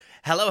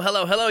Hello,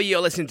 hello, hello. You're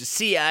listening to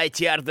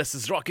CITR. This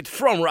is Rocket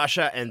from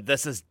Russia, and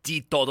this is Die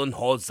Toten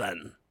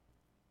Hosen.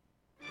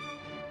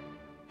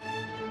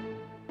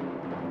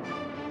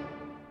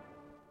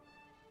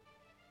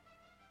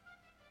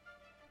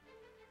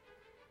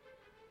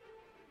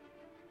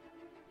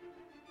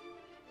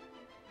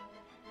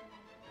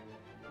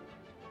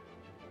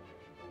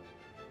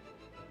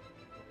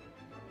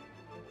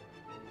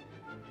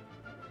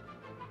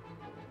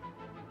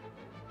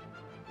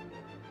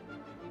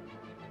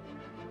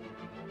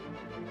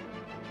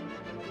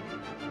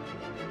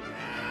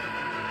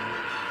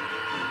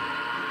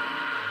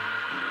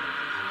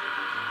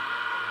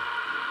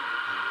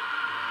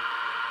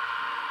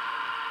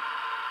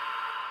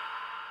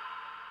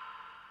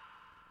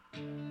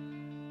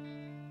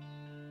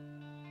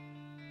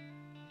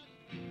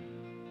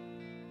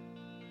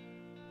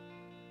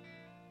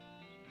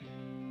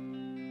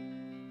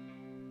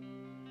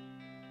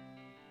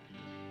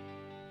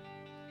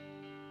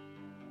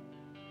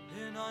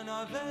 In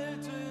einer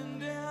Welt, in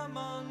der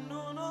man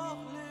nur noch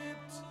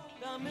lebt,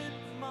 damit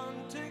man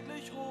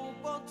täglich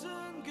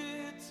Robotern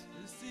geht,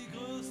 ist die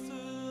größte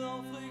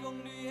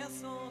Aufregung, die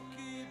es noch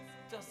gibt,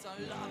 das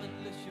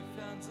allabendliche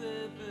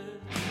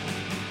Fernsehbild.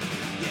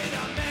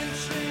 Jeder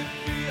Mensch lebt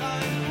wie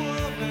ein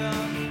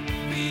Uhrwerk,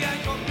 wie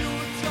ein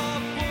Computer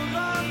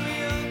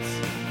programmiert.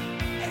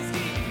 Es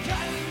gibt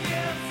keinen,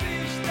 der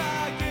sich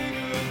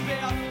dagegen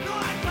wehrt, nur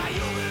ein paar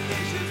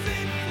Jugendliche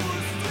sind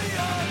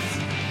frustriert.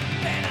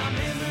 Wenn am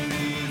Himmel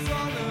die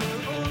Sonne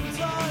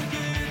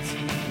untergeht,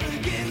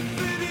 beginnt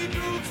für die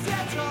Groups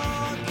der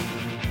Tag.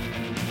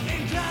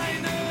 In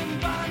kleinen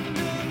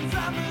Banden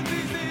sammeln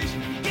sie sich,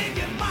 gehen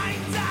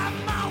gemeinsam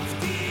auf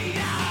die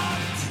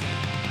Jagd.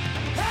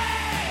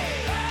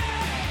 Hey, hey,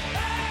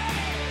 hey,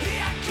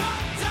 hier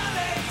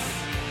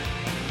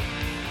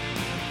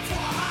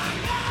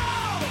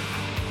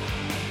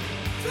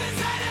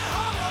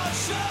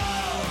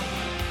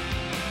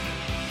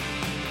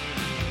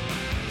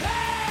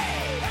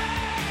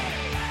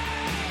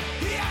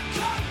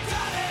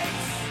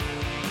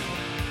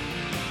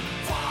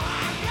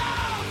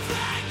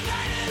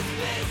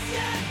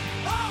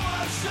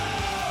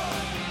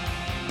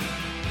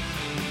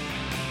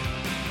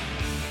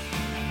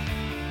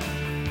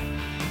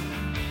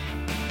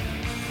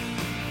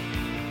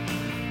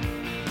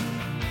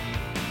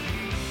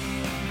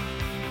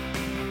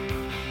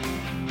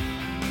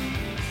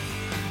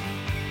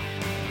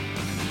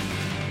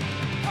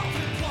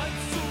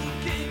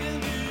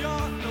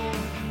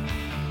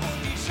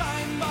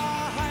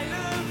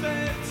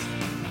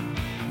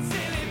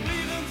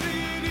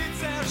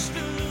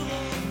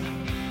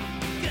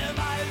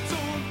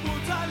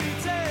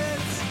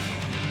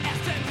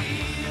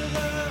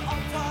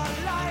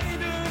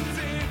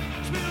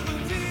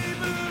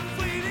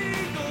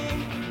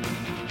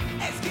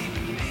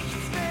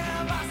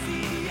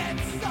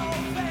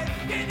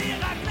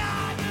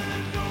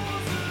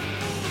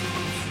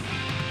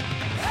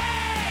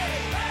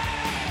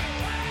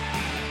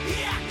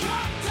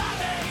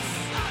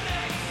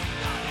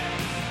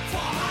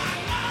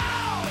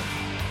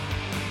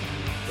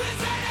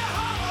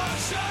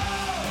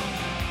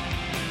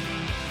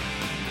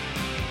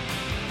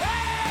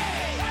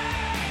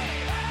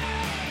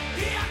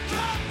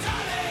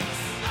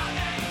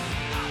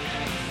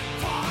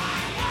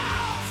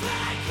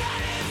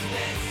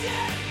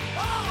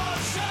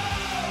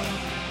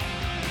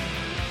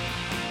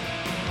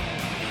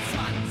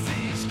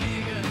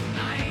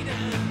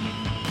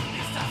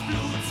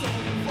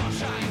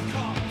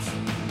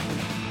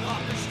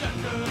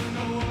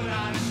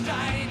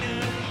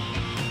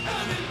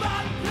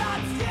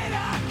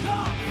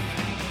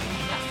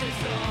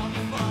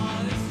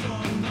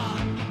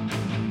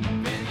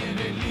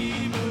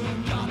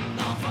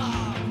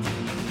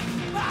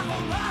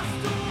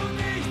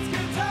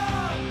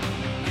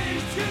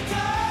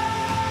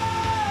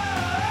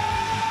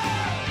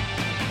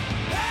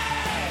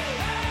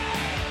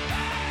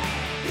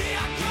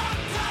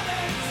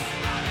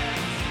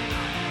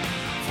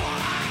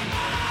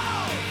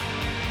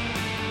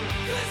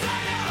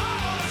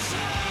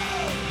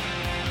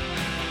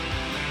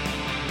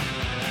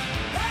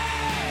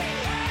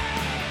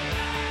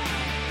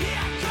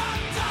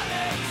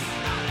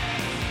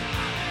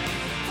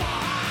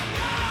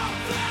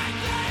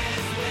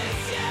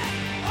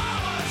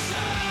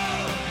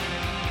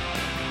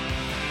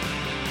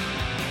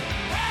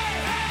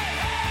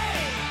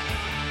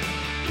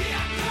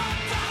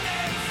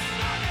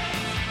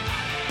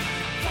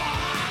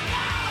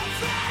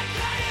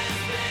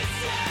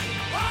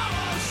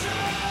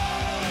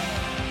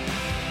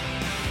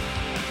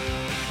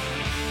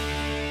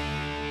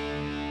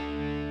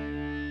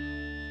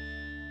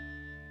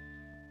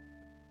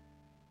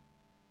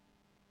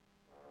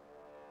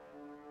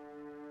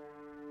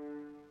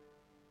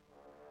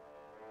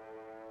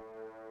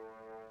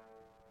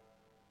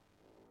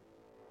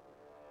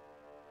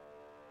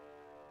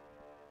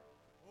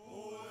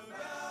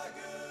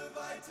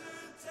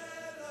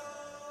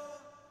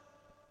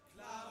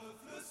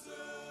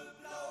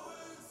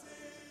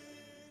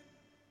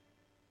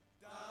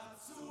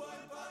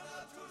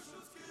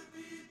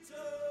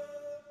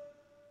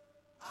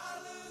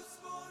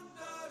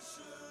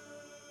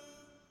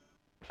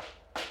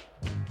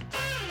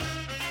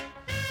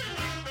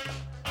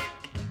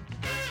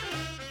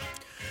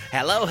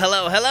Hello,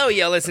 hello, hello.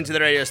 You're listening to the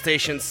radio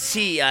station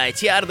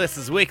CITR. This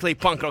is weekly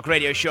punk rock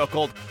radio show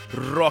called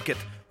Rocket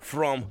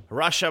from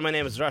Russia. My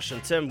name is Russian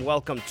Tim.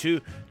 Welcome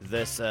to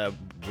this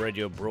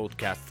radio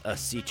broadcast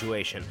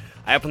situation.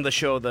 I opened the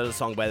show with a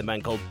song by the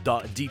band called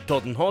Die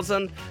Toten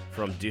Hosen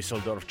from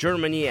Düsseldorf,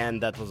 Germany,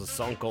 and that was a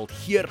song called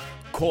Hier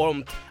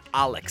kommt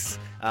Alex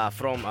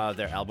from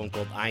their album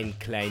called Ein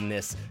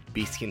kleines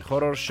bisschen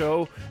Horror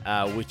Show,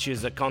 which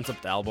is a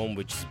concept album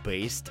which is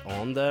based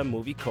on the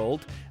movie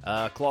called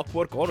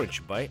Clockwork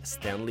Orange by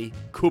Stanley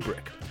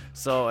Kubrick.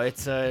 So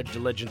it's a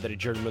legendary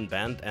German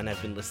band, and I've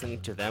been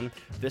listening to them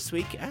this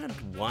week. And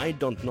why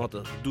do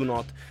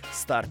not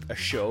start a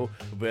show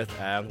with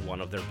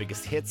one of their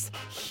biggest hits,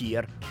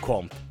 Hier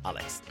kommt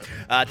Alex.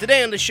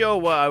 Today on the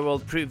show, I will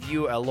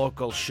preview a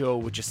local show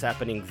which is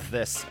happening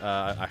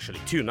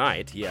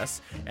tonight,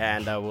 yes,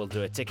 and I will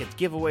do a ticket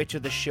giveaway to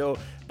the show.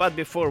 But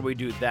before we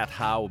do that,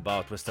 how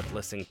about we start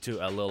listening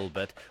to a little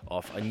bit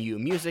of a new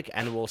music,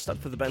 and we'll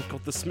start with a band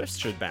called the Smith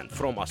Street Band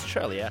from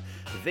Australia.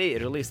 They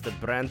released a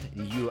brand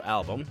new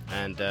album,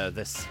 and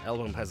this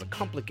album has a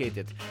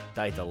complicated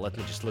title. Let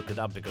me just look it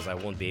up because I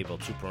won't be able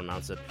to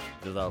pronounce it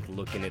without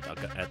looking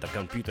at the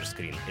computer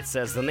screen. It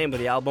says the name of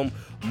the album,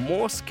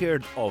 More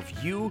Scared of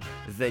You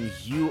Than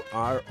You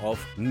Are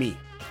of Me.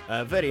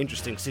 A very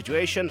interesting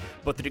situation,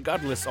 but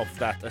regardless of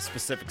that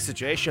specific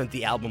situation,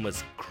 the album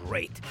is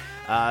great.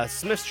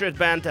 Smith Street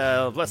Band,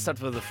 let's start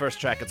with the first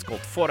track. It's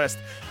called Forest.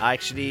 I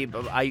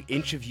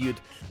interviewed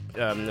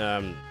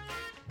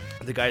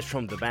the guys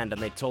from the band,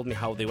 and they told me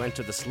how they went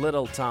to this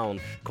little town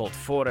called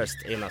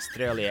Forest in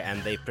Australia,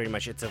 and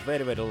it's a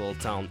very, very little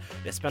town.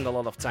 They spent a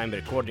lot of time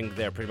recording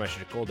there, pretty much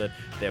recorded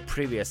their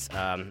previous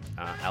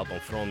album,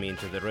 Throw Me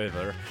Into the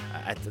River,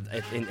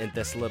 in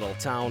this little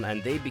town,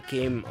 and they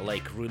became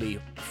like really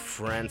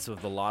friends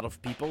with a lot of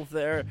people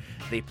there.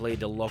 They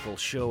played a local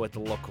show at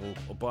the local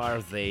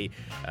bar, they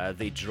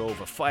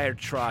drove a fire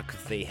truck,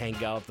 they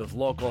hang out with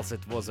locals.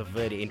 It was a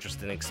very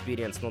interesting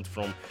experience, not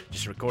from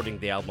just recording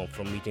the album,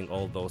 from meeting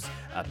all those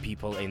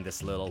people in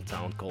this little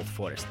town called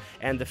Forest.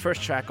 And the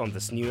first track on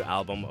this new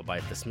album by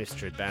the Smith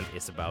Street Band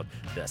is about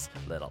this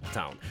little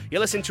town.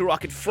 You're listening to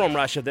Rocket from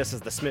Russia. This is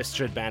the Smith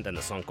Street Band and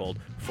the song called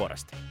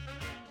Forest.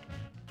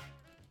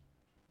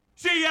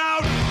 She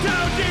out,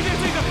 tell Jesus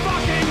he's a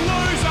fucking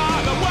loser.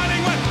 The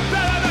wedding went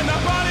better than the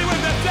party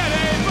with the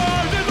teddy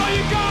bears. It's like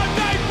you can't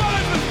take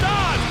bullets for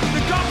stars.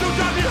 The cops will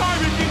drive you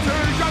home if you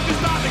too drunk to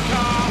start the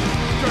car.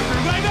 Go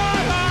through late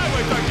night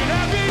highway, talking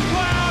heavy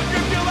clouds.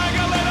 Grip your leg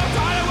a little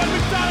tighter when we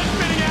started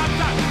spinning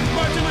outside.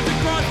 Motionless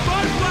across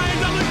both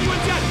lanes, I look you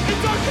and said,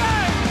 it's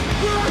okay,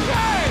 we're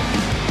okay.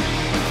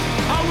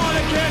 I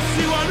wanna kiss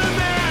you on the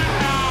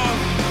mouth,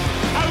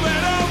 a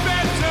little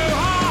bit too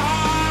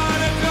hard.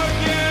 It took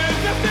years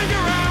to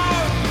figure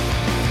out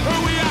who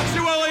we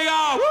actually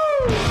are.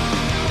 Woo!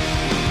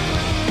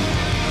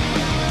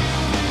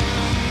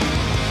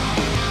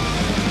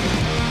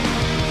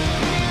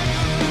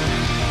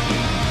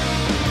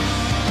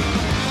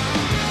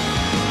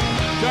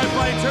 Don't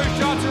play two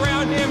shots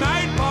around here,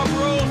 mate. Pop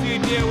rules, you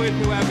deal with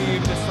whoever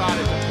you've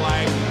decided to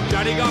play.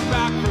 Johnny got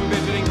back from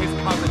visiting his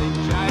cousin in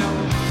jail,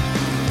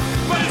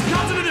 but his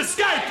cousin had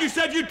escaped. You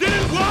said you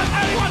didn't want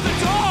anyone to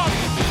talk,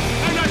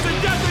 and I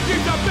suggested you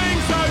stop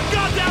being so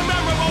goddamn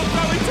memorable.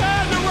 So he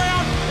turned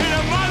around in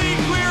a muddy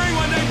clearing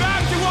one day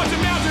back towards the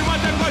mountain, but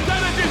then was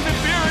then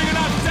disappearing, and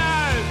I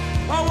said,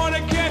 I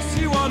wanna kiss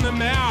you on the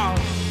mouth,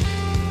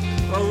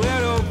 a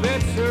little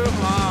bit too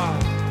hard.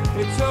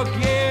 It took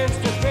years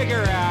to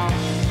figure out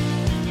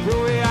who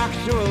we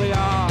actually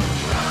are.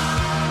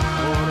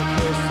 I wanna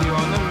kiss you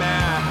on the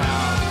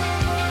mouth,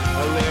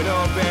 a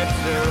little bit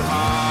too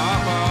hard.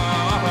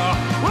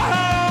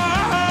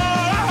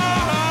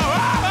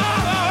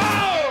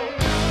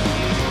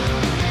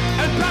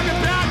 And pack it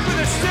back for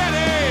the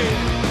city.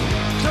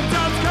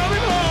 Sometimes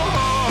coming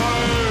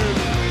home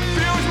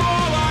feels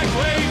more like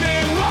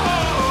leaving.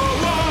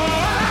 Whoa, whoa.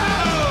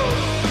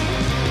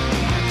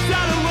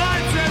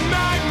 Satellites and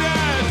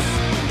magnets,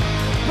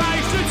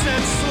 patience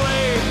and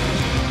sleep.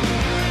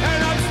 And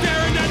I'm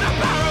staring at the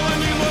barrel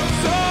and you look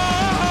so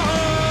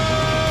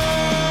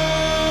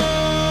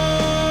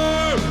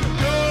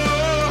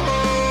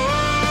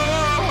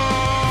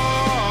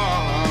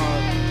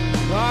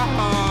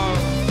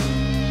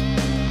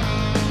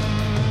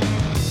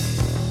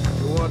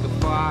toward the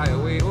fire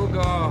we will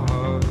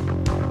go.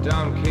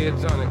 Dumb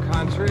kids on a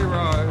country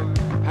road.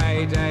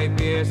 Heyday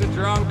beers are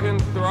drunk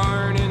and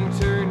thrown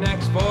into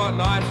next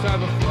fortnight's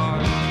overflow.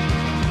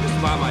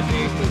 Despite my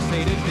deeply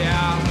seated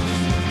doubts,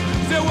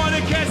 still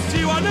wanna kiss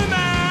you on the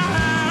mouth.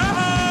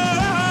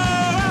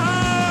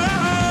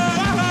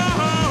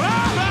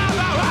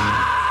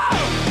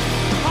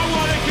 I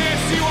wanna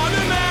kiss you on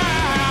the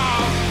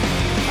mouth,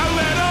 a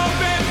little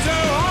bit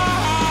too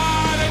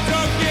hard. It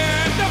took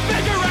years to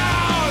figure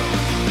out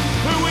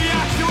who we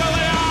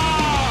actually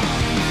are.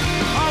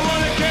 I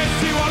wanna kiss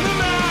you on the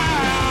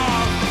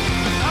mouth,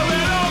 a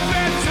little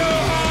bit too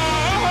hard.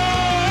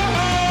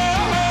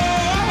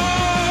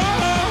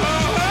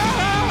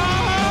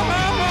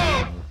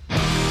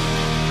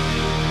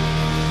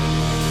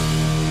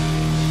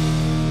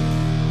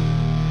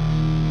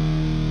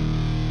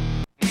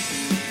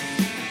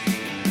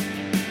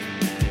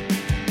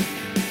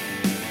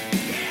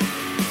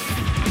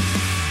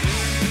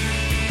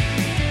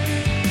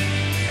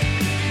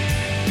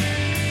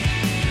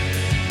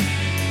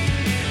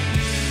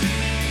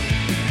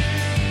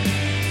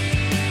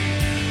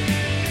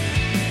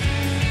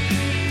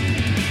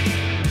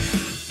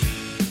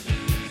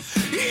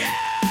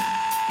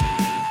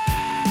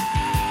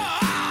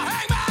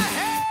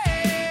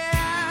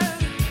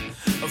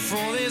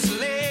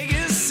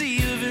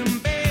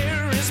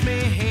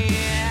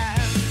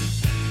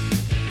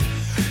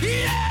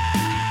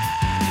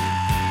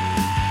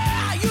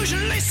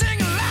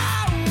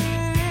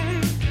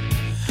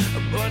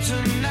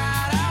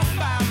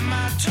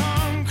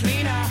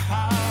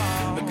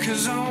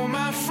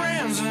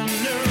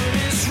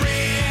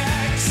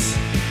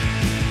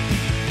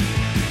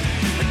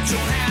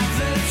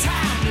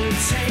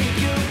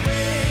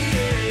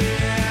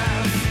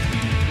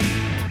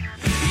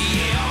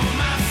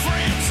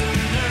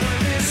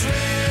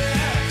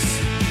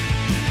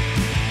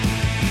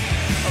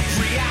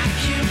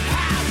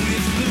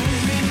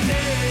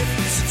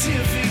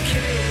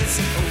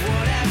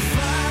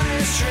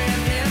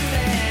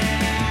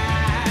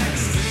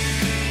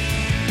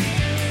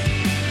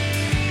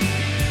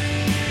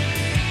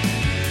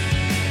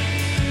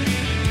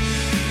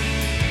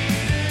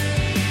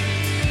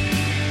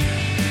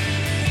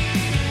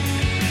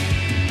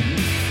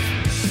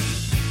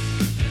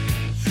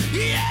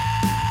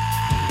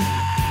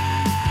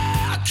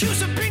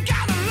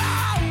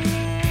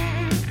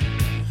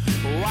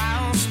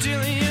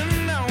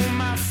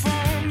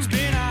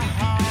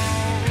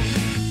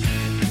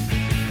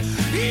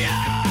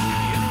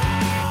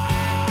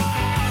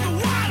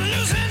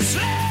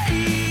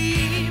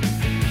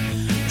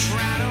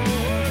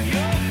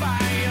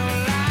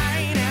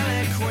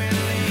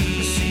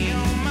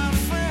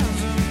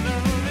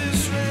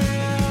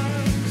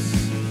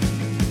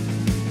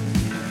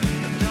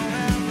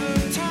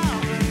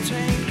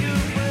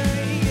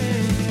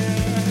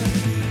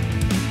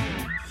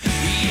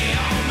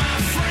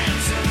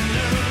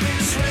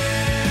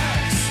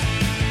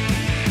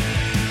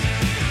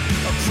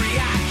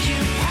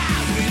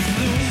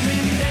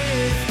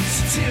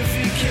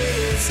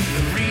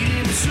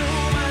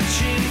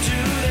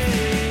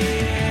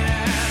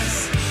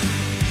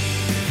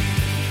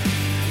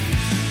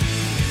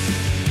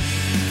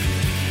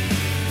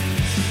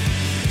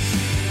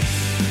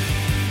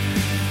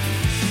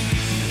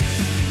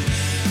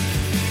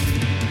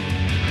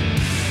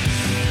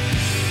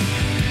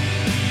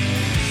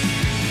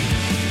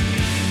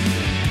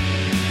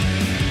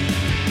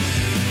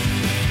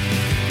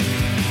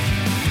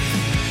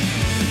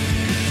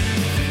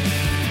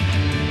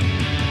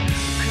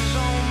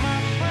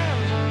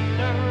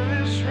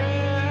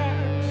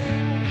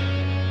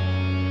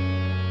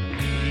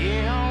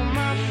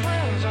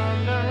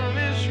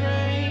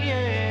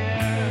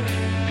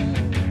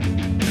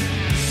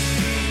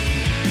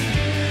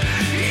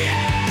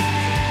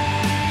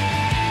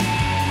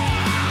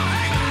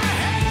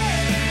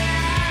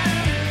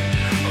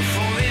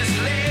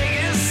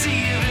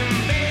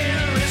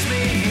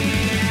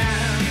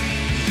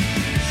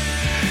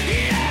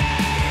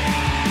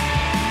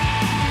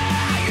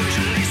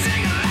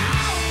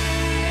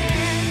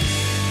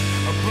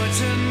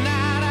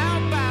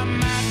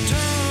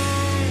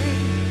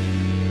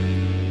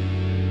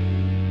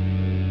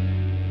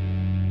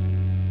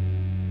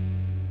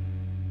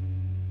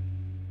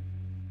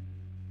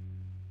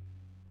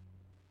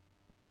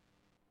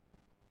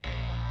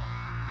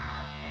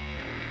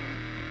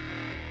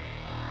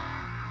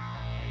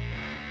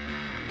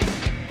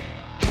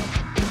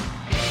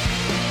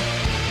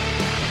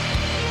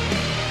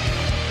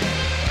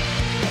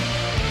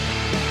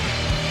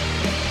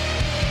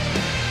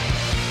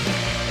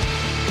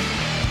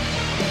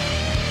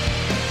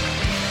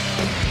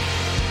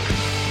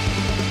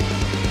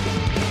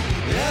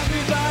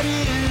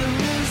 Everybody in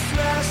this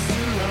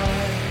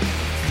restaurant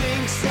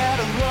thinks that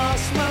I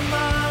lost my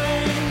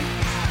mind.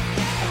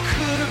 I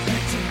could have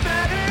picked a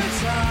better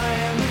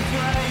time and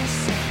place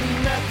and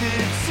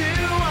method to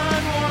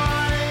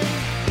unwind.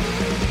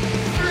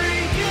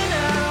 Freaking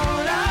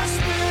out, I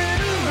spin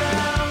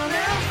around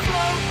and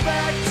float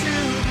back to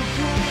the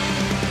pool.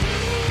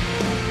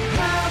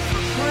 Half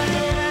a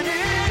planet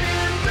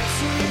in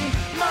between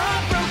my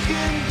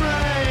broken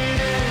brain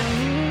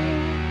and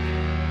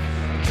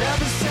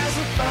Devil says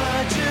if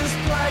I just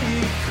play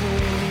it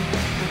cool,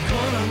 I'm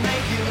gonna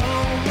make it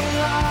home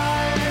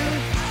alive.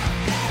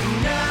 And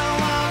now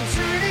I'm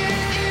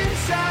turning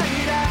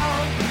inside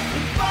out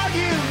and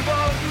fogging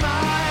both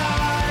my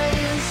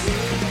eyes.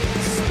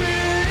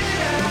 Spit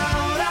it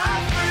out, I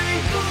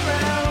freak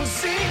around,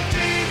 sink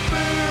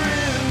deeper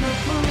in the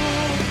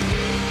pool.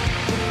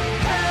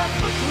 Half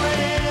a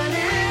planet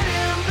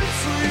in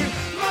between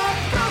my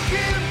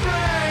broken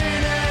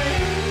brain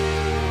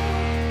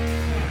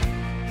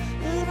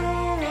and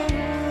all I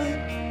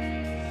want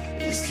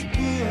is to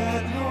be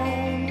at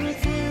home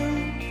with you,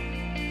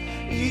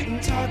 eating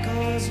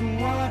tacos and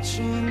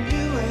watching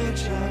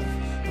UHF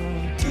on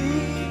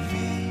DVD.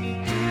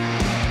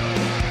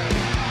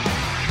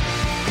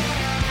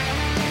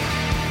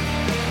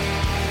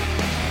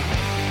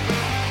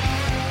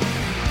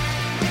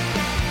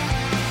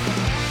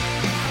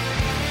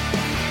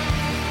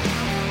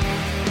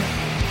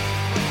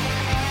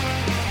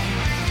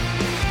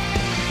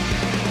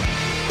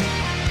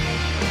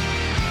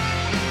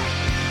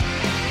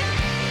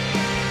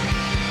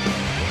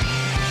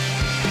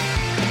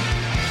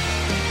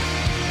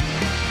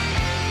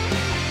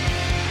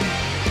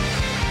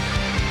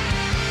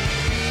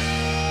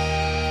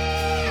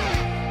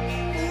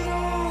 And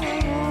all I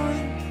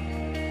want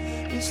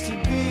is to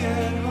be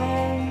at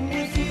home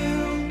with you,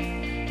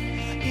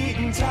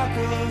 eating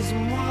tacos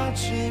and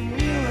watching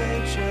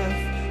UHF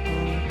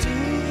on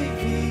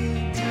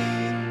DVD.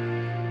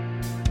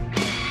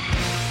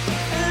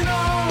 And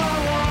all I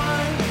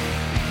want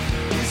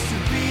is to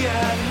be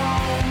at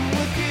home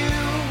with you,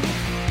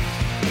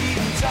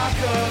 eating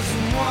tacos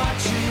and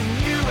watching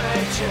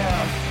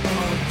UHF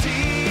on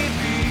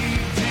DVD.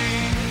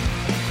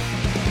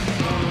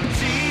 On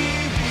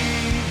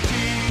DVD.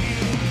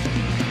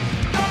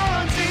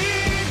 On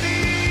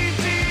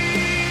DVD.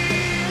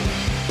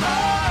 Oh.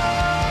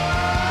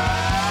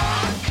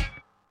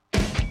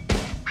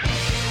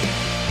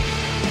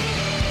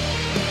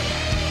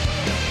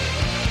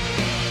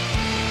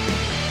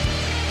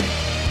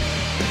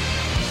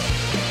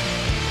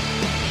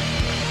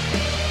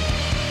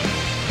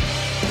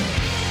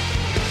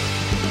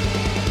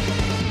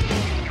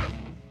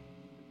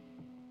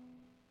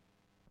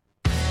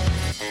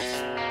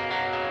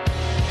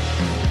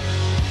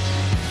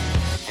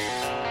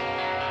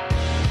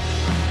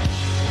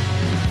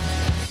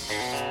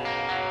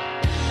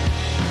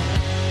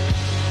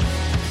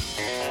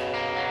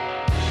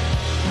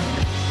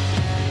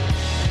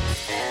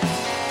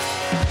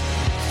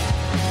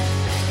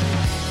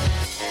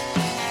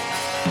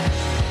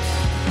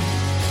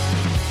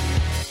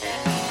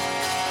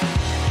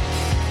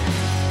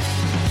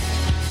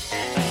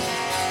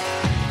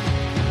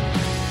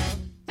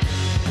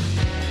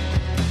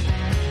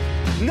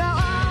 Now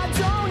I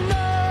don't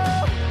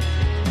know,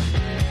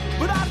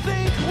 but I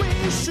think we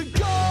should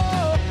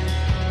go.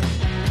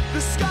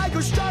 The sky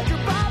goes darker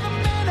by the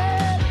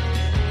minute.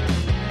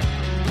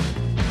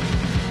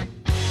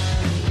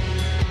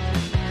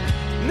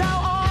 Now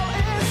all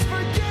is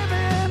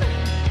forgiven.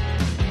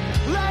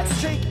 Let's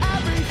take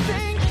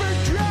everything for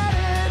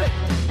granted.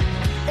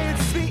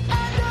 It's the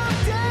end of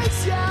days,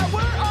 yeah,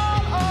 we're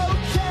all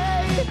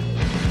okay.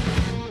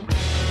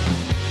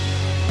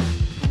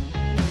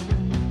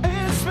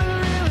 It's been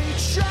really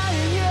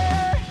trying,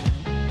 yeah.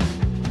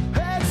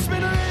 It's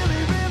been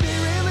really, really,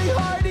 really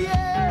hard,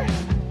 yeah.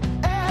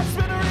 It's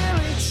been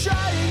really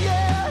trying,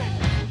 yeah.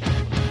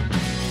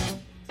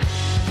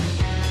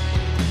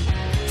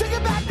 Take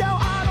it back now,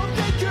 I don't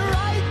think you're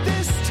right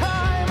this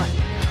time.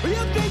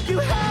 You think you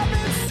have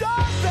it so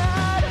bad.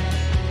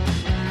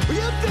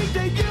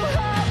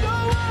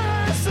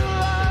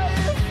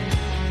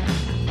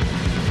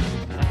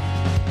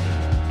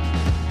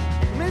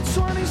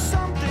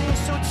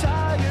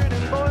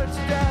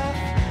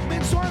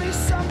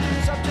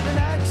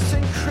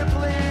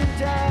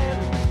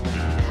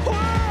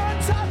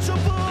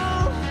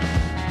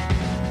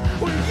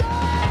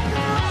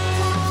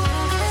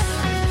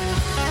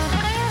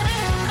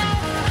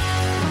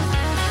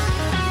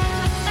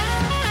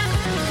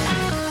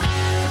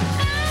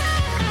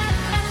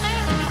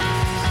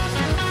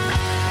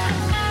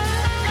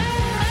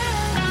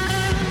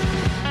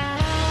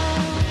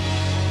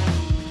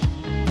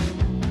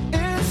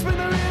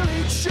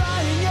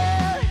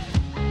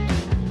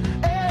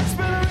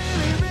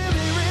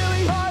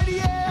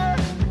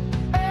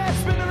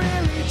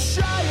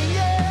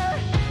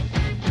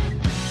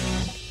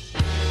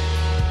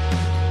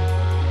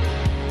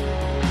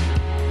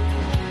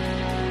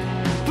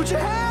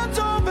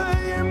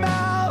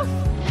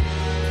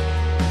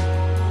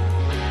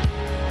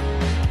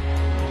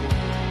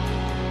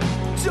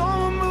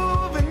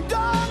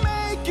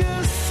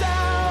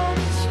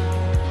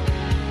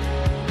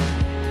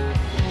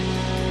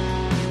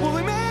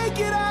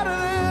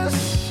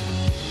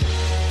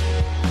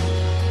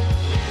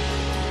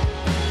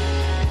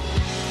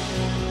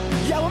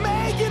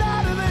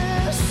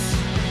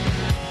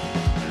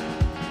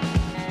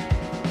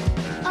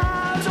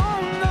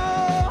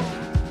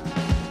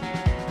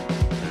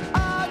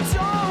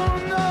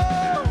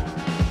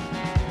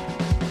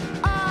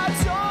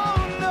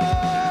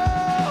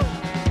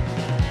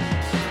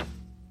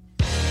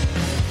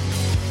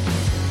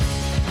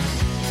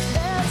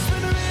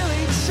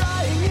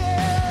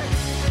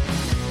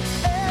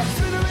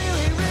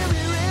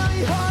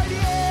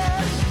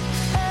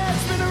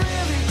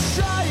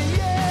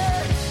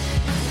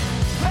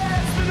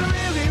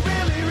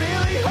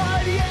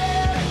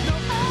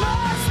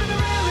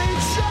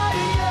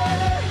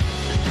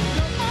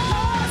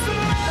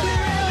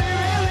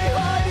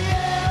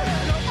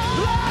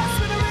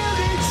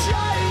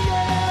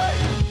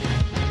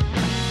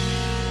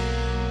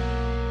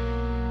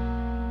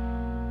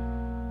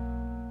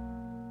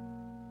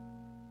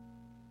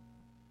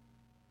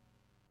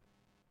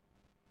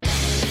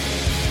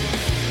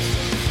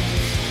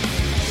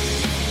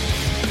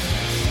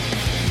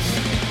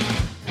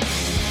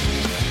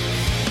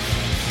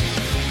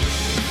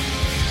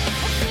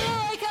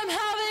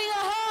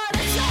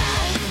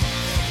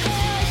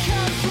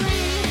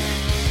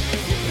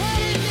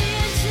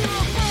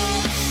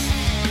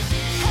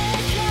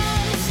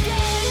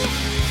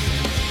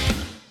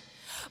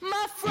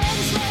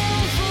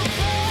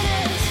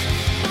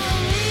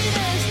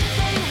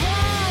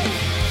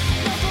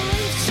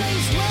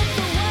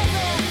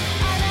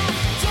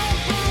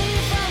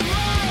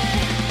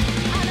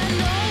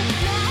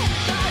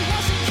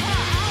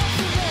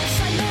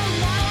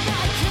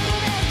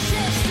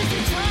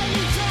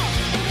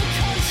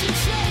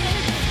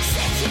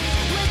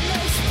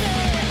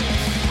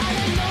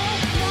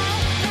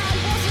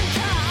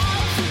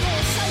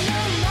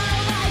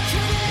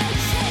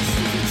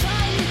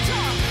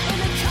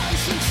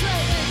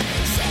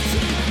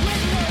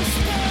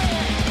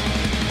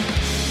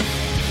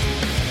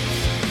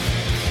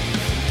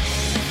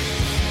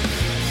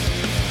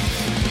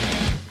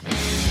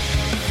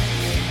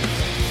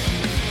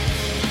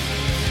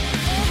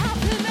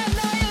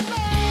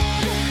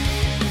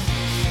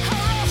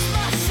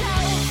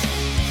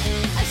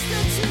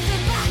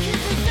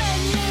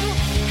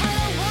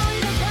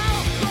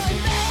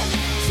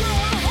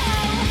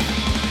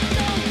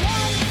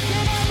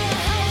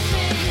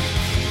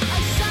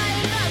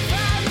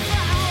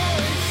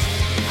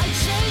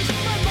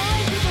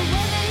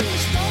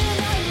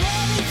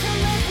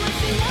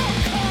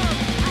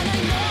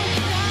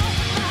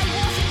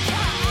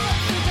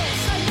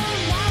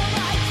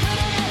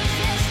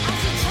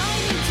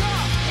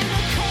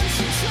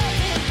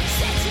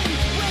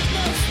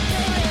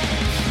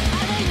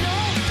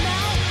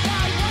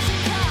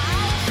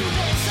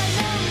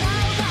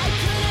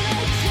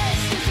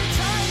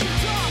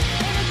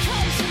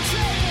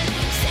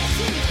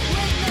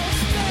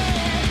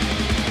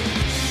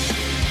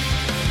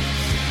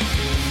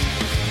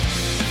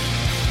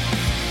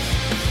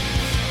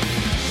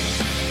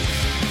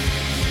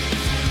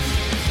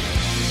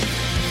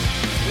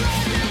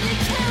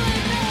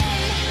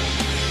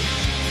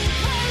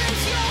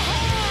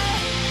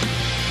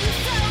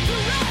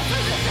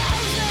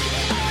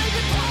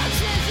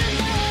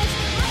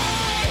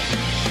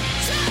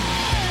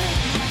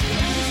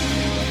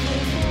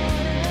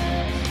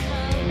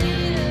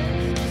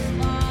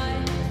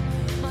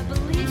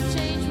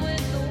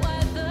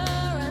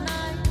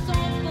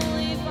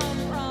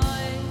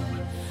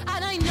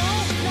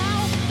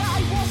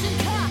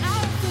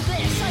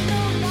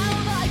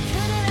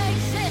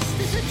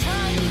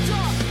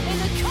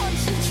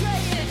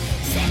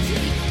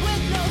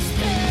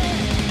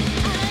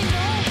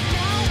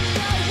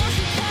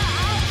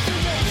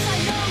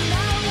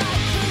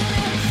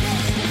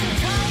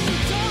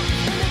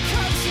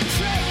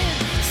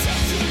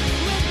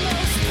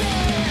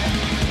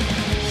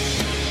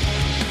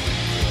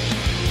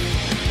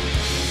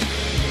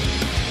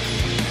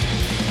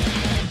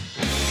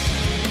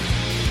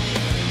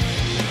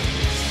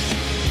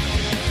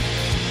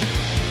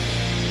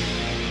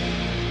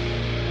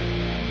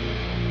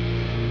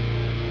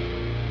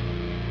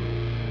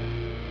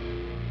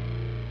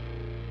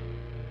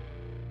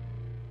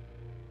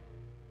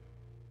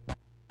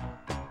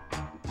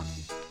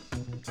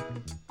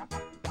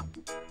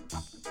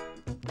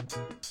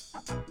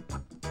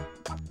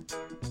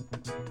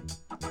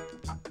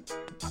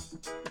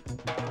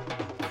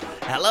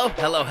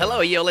 Hello.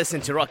 You're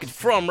listening to Rocket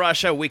from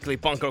Russia, weekly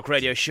punk rock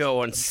radio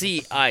show on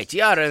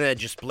CITR, and I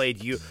just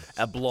played you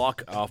a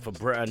block of a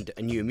brand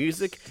new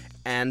music.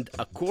 And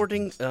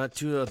according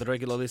to the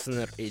regular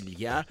listener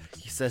Ilya,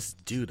 he says,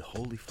 dude,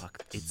 holy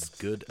fuck, it's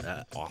good,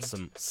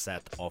 awesome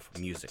set of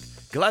music.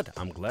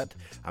 I'm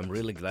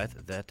really glad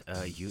that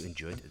you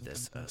enjoyed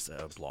this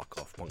block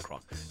of punk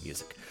rock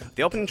music.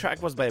 The opening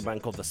track was by a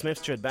band called the Smith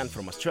Street Band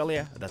from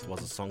Australia. That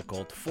was a song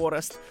called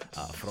Forest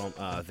from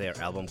their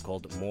album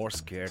called More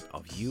Scared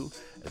of You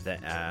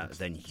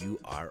than You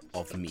Are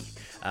of Me.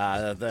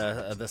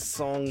 The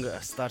song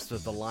starts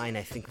with the line,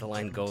 I think the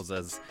line goes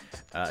as,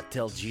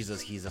 tell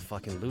Jesus he's a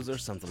fucking loser,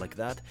 something like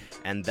that.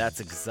 And this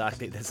is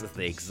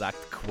the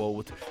exact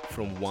quote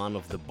from one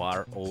of the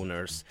bar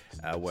owners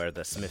where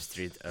the Smith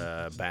Street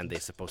band they're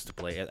supposed to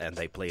play, and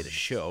they played a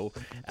show,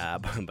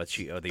 but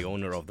she, the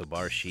owner of the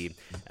bar,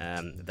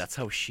 that's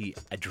how she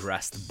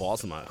addressed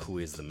Bosma, who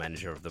is the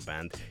manager of the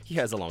band. He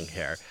has a long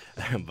hair,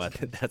 but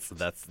that's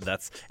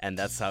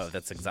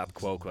exact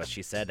quote what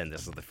she said, and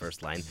this is the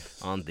first line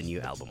on the new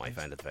album. I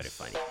find it very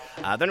funny.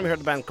 Then we heard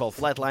a band called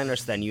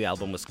Flatliners. Their new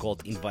album was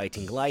called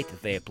Inviting Light.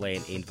 They are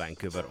playing in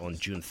Vancouver on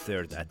June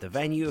 3rd at the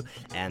venue,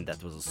 and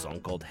that was a song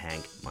called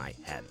Hang My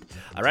Head.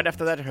 Right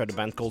after that, I heard a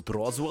band called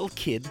Roswell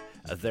Kid.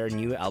 Their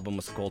new album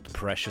was called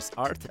Precious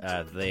Art.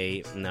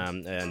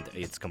 And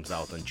it comes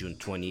out on June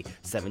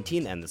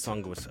 2017, and the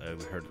song we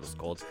heard was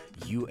called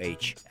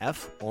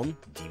UHF on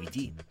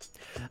DVD.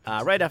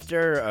 Right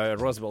after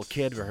Roswell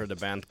Kid, we heard a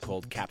band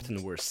called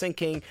Captain We're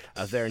Sinking.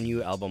 Their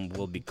new album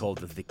will be called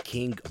The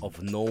King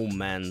of No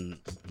Man.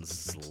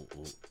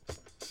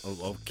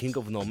 King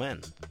of No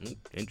Man.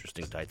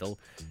 Interesting title.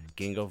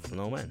 King of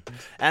No Man.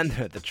 And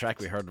the track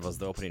we heard was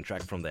the opening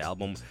track from the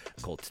album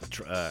called,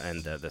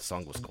 the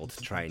song was called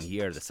Try and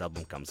Year. This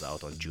album comes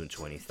out on June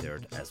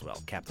 23rd as well.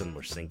 Captain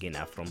We're Sinking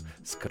from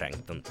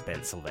Scranton,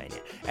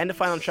 Pennsylvania. And the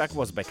final track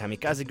was by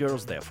Kamikaze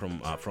Girls. They're from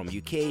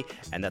UK,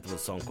 and that was a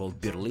song called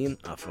Berlin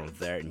from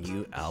their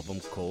new album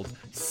called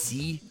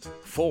Sea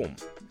Foam.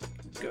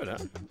 Good, huh?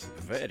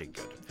 Very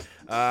good.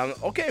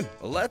 Okay,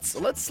 let's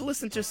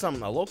listen to some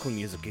local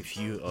music if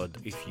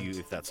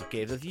that's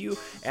okay with you,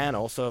 and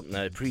also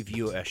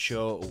preview a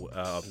show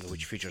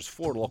which features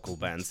 4 local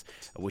bands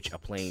which are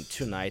playing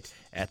tonight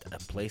at a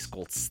place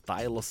called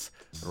Stylus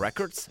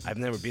Records. I've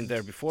never been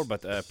there before,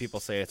 but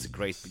people say it's a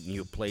great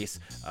new place.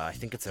 I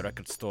think it's a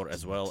record store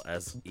as well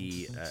as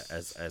a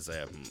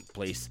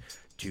place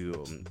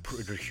to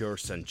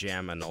rehearse and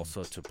jam and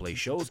also to play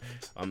shows.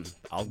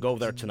 I'll go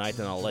there tonight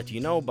and I'll let you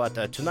know. But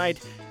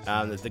tonight,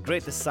 the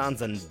Greatest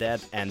Sons and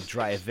Dead and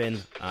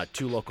Drive-In,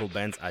 2 local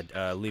bands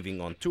are leaving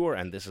on tour,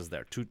 and this is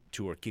their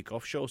tour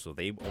kickoff show, so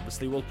they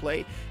obviously will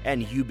play.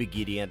 And UB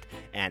Gideon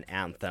and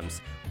Anthems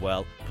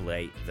will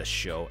play the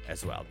show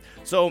as well.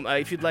 So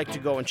if you'd like to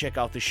go and check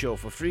out the show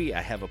for free,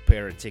 I have a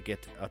pair of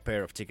tickets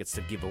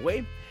to give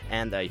away.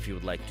 And if you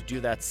would like to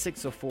do that,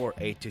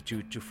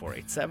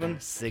 604-822-2487,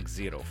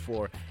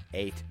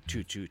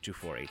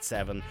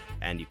 604-822-2487,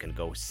 and you can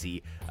go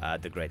see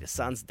the Greatest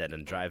Sons, Dead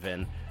and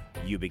Drive-In,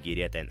 UB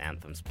Gideon and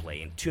Anthems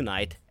playing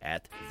tonight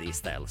at the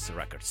Stylus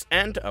Records.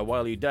 And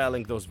while you're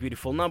dialing those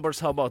beautiful numbers,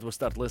 how about we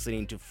start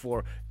listening to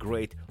 4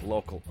 great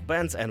local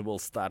bands, and we'll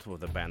start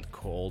with a band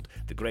called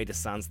The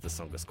Greatest Sons. The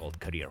song is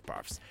called Career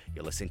Paths.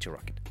 You're listening to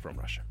Rocket from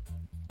Russia.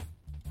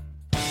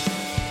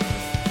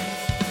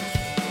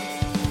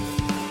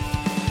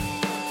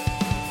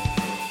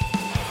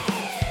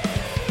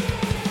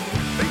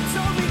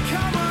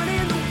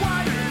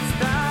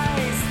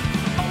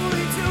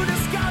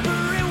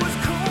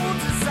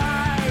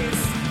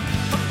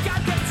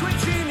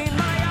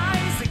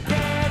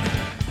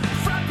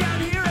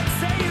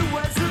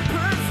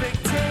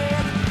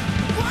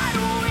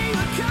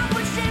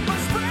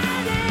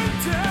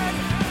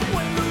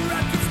 When the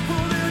rockets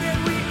pulled it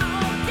and we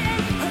all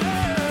get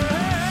hurt.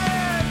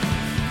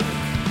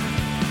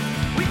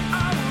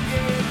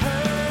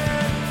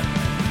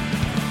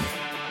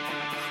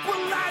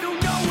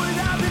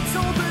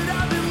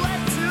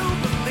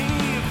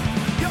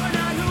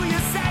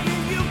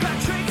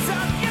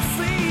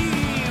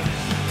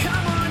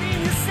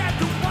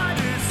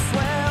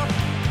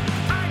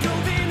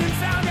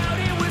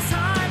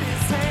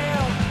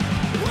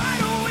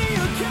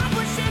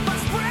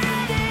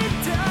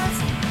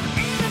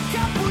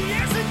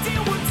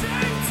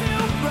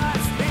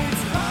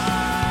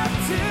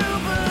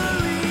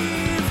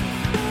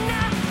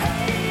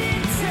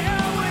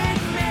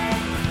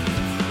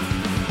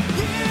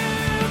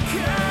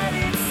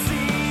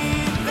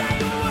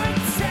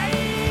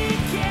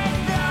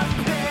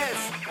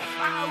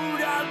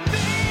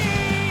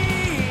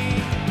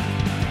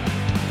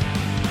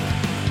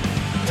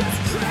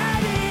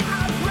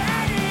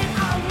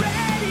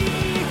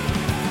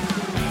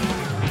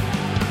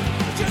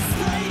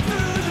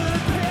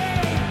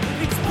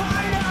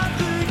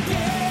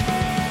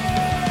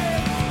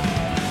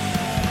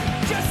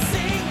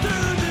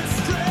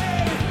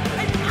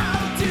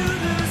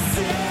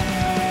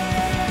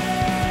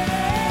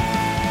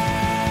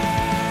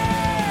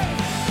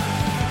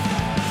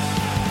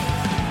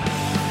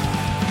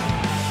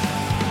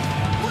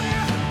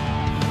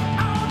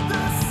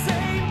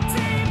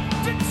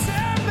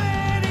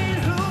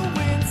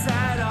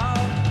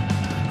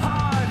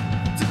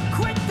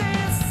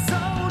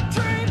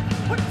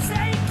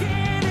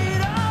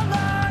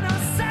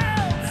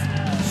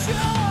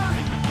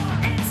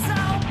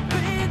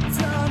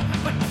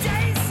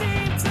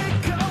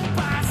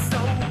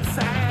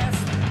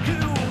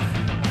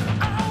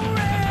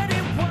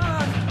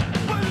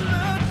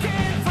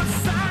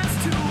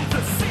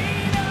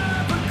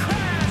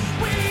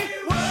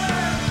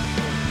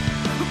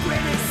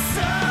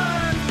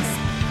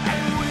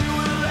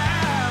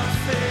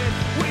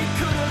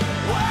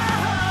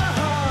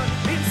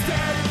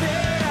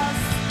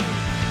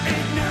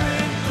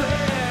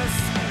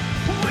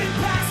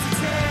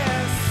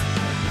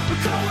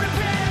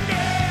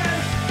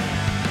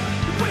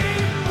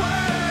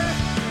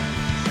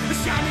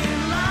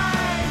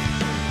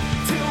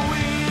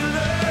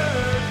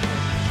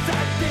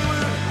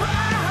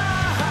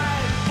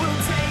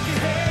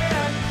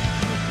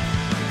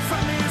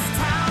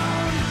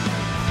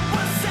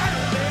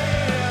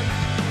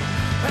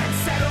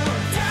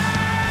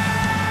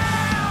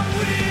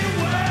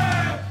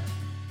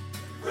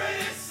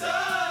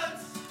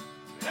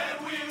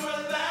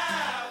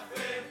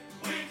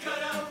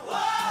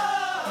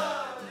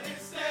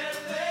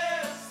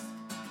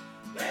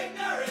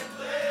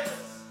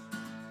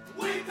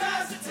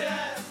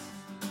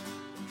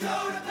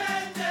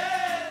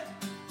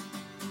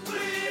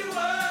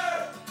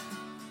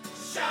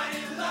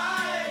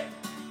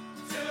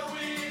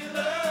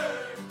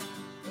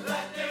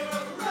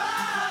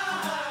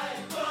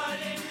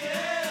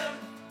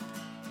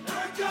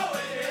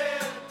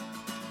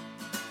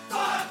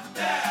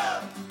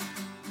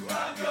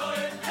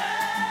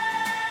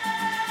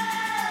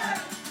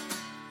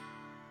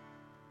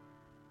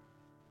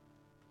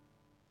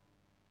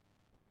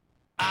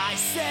 I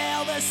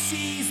sail the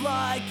seas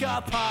like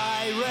a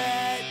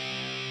pirate,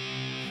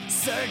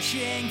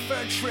 searching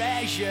for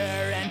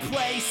treasure and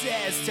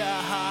places to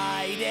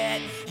hide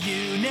it.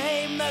 You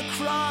name the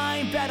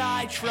crime, bet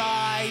I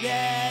tried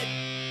it.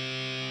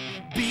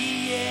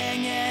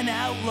 Being an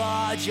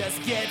outlaw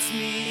just gets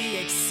me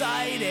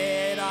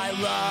excited. I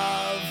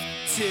love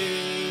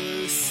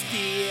to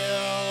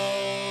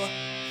steal,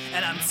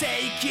 and I'm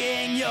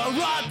taking your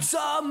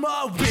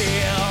automobile.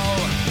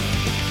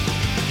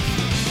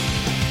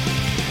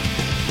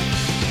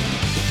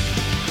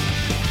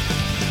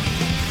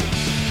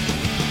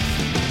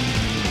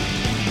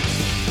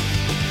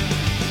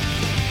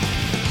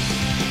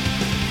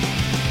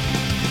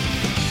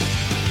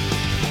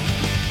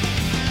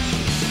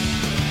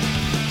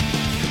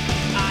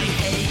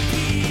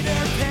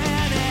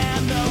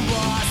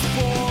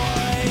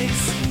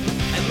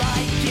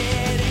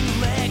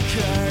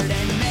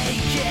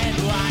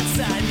 Lots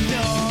of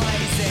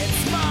noise,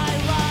 it's my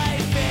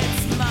life,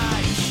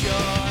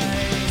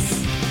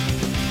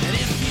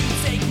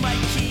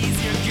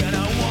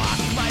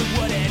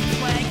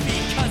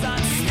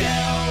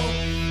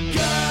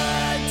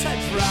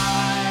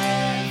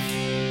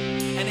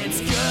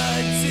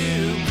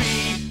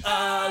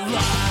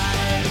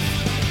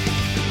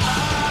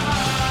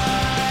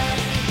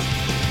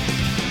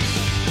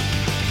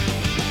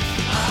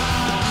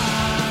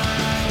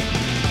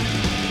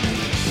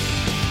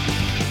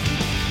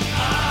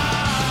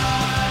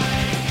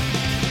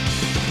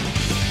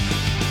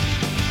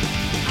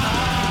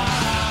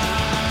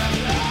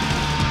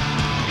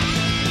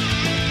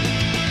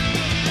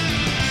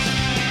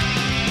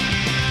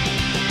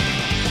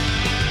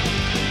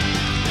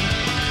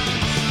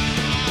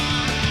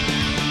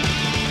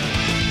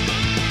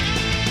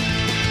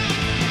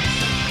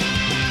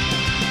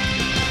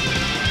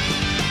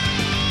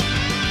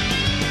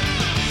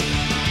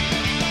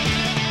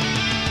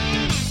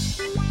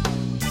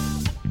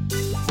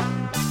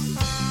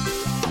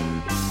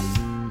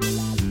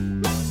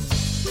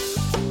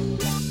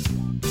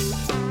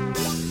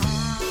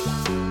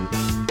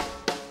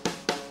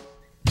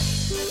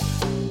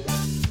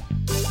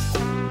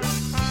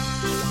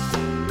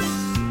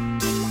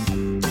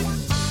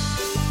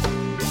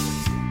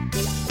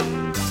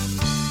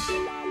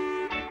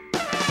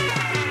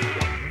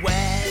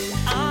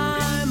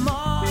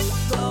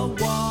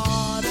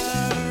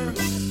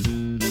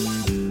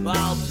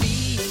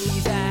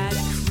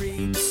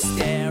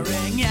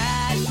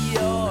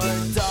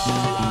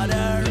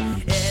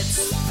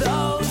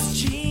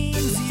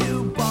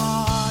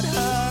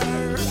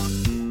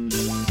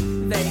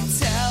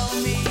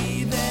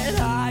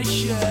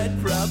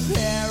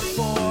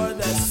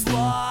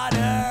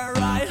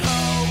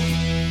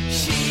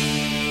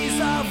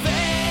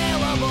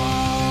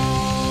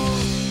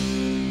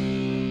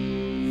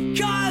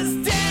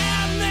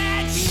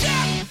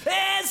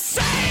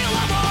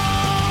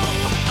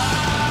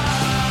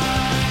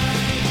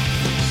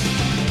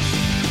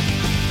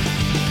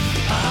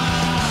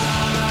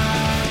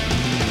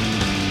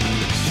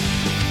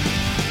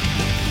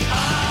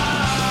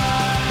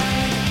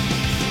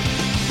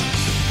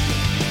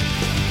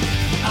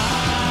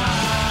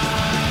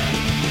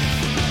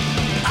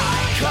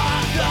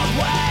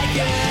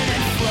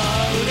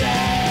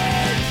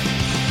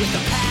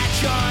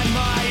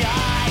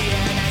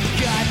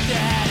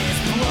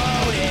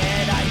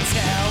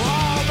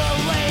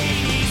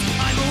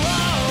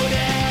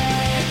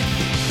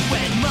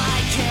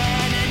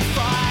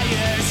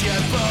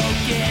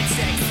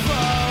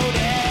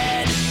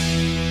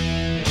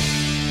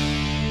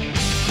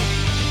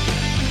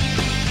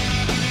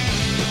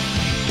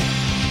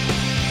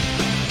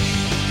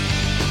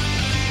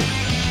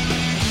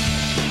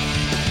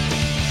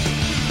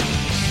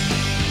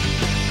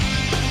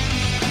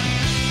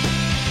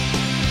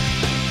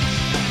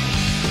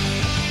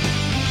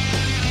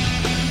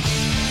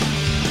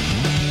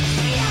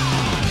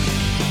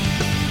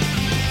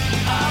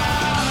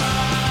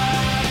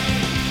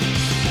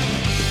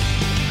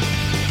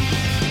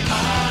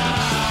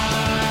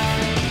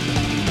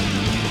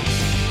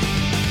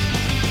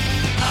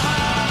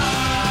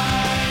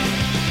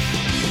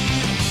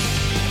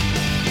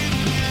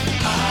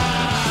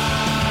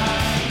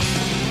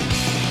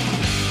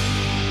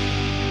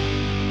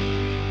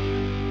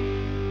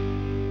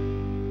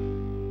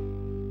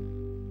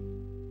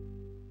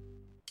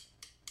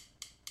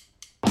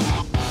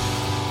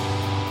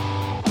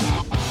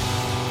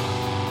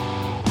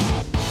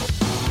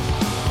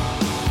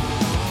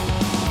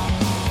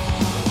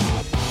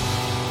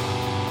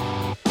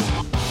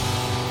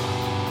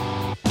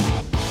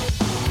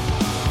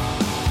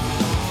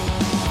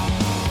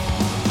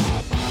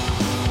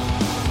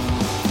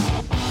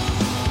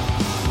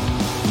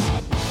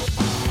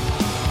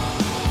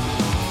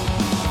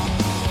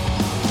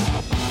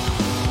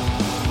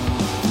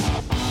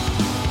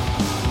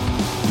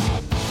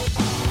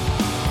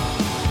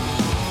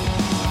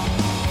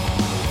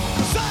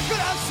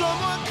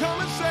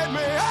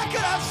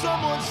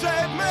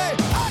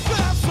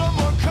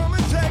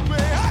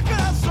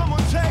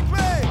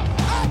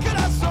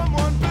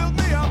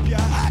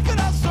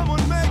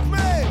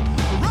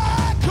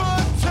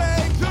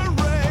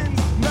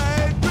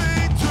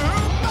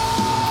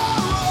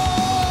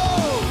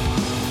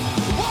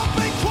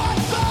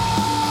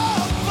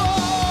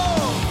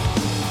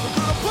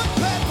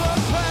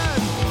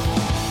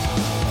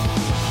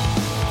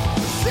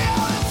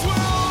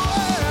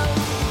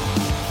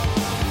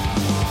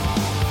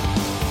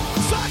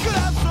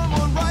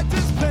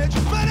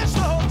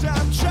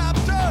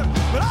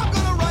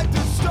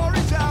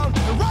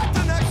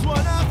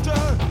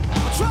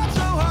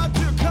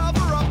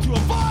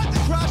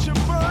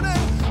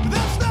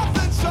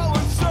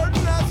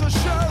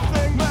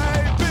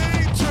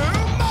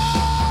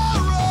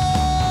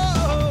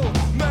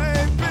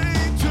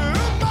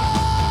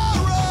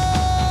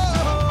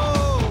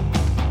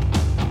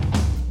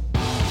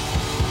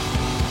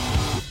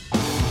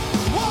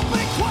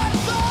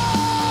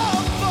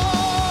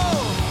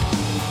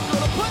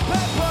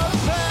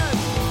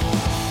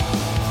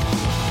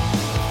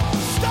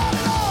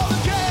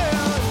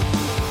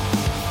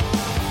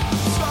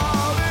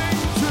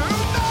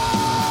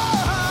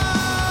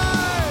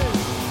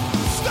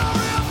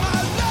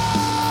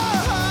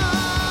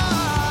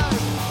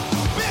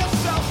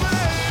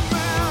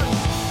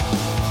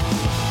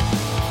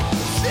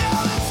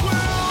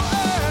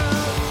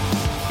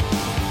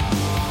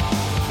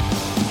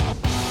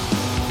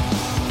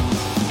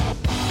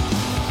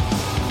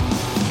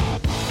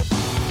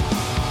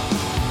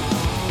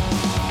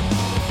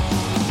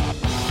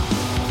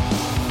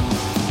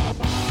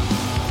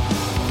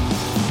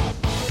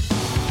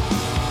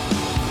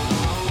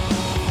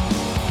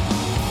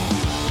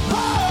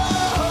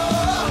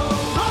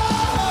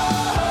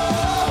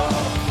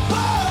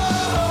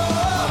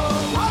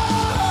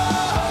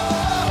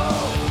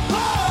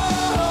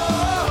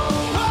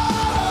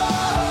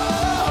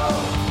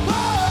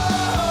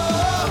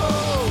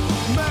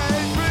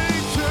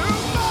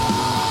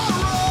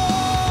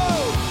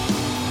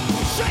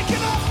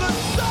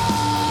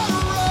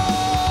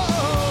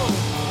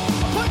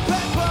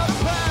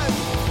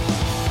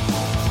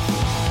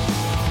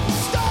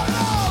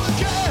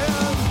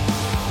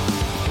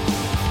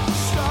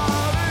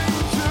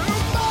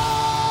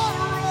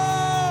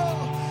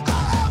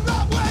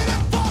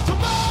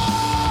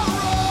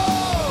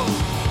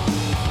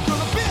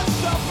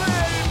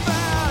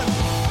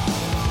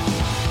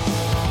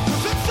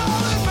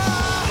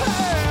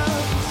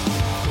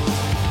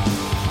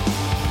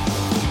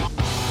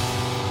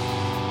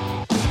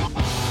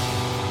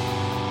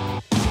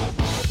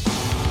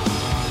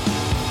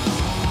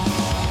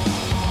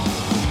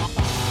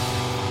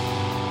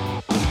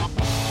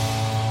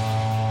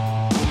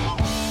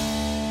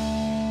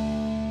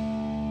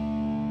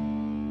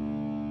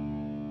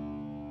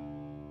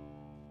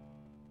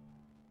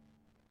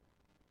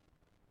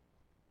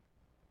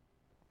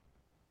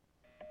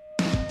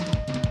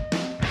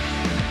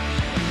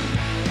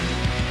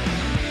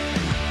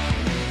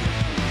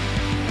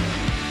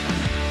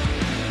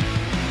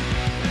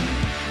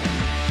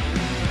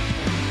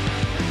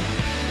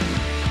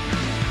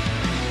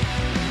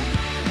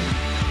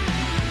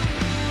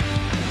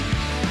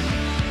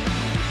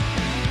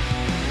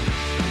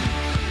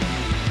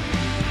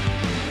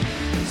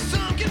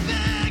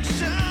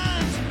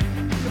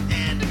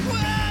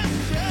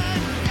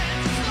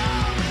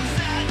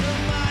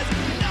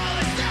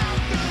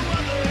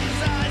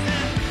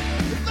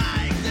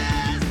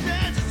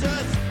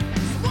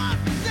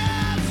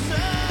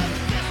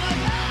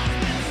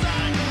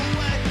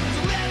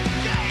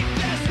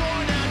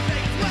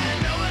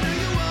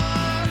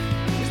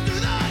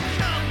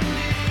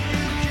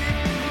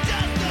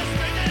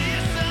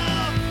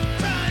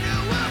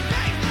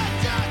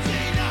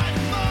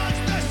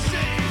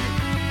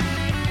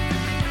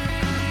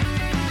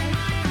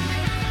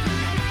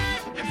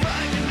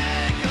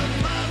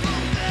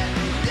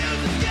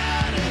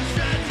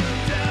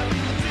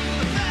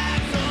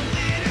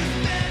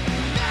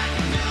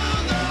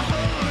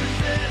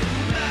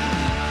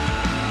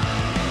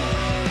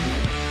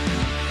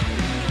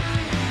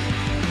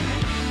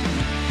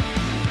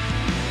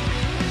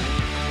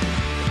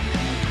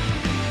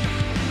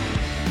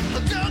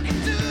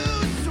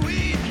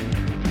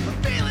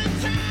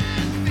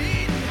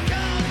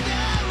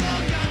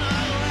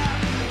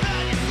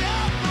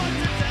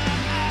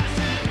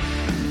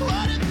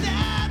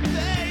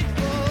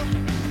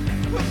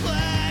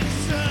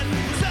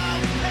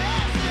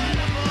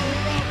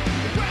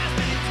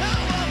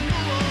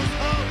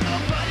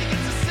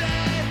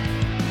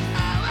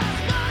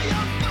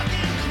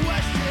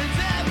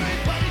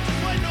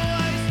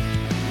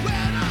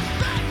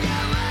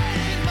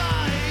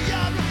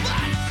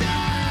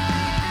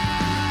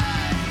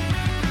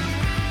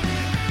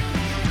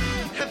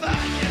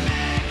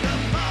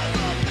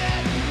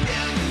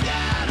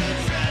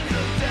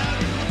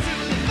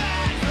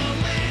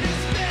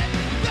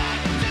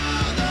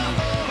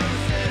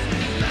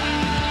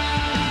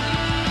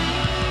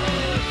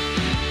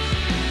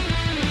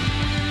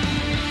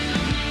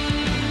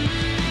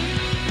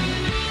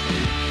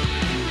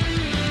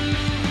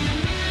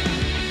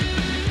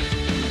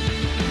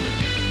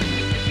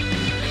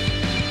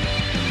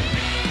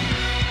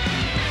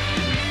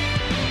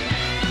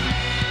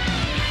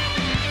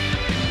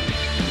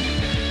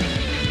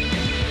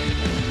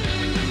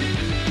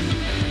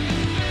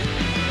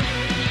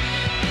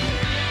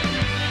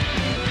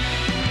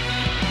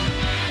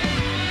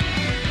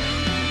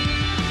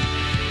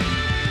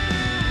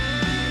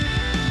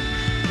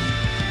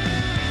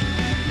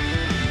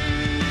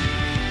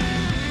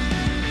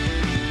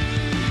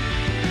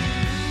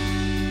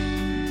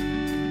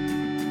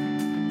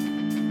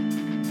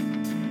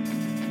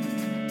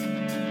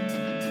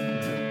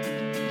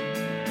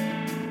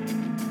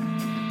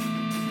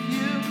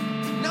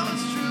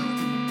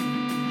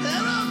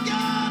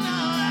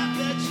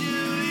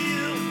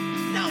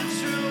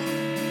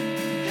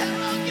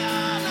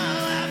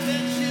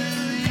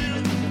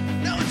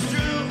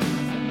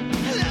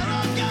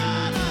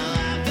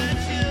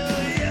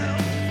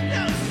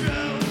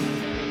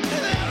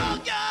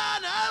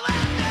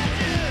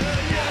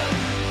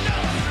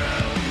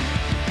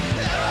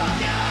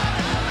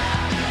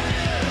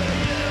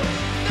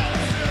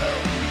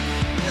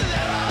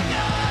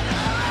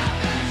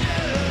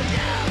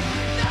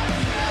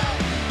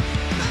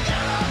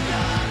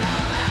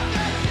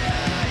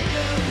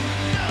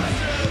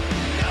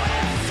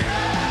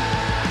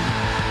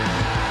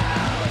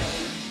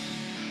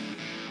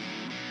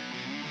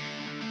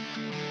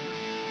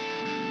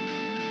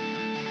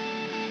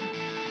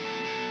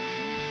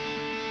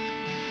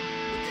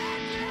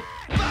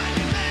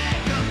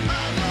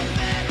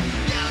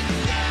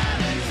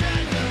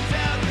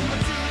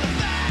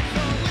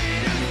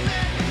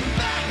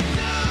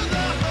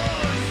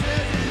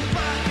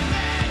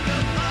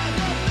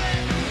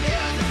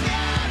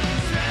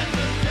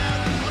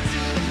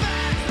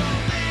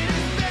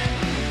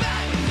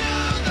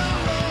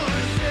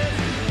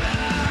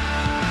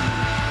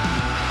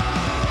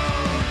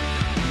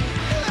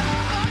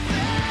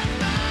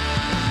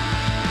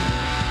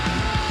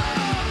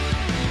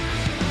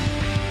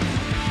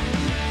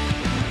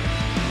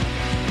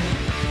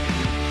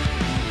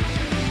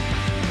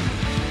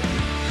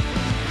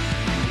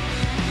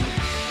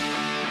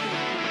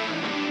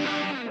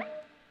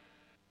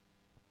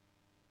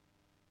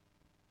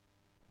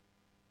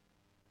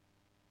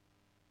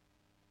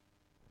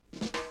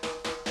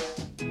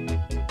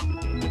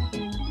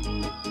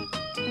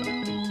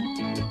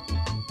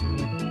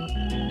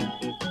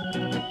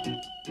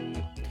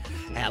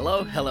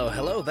 Hello, hello,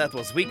 hello. That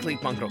was weekly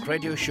punk rock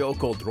radio show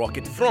called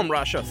Rocket from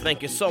Russia.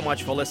 Thank you so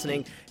much for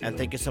listening, and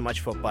thank you so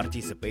much for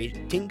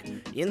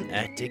participating in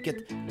a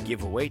ticket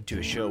giveaway to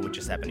a show which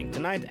is happening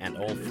tonight. And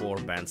all 4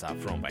 bands are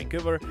from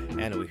Vancouver,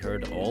 and we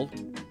heard all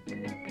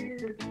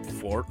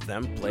 4 of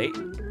them play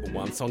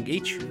 1 song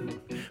each.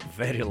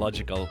 Very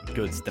logical,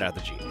 good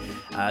strategy.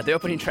 The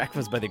opening track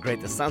was by The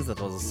Greatest Sons.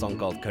 That was a song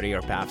called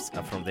Career Paths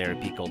from their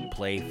EP called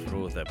Play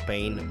Through the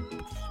Pain.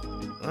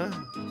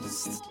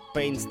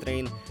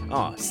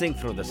 Sing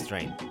Through the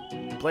Strain.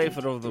 Play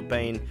Through the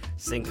Pain,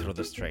 Sing Through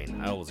the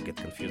Strain. I always get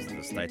confused with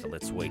this title,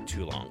 it's way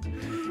too long.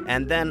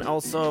 And then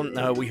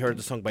also we heard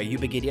a song by You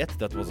Big Idiot.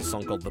 That was a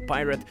song called The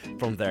Pirate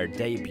from their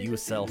debut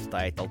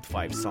self-titled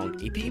 5-song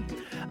EP.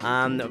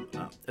 And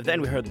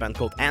then we heard a band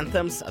called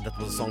Anthems. That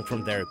was a song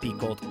from their EP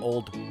called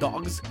Old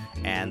Dogs.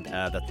 And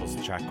that was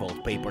a track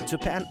called Paper to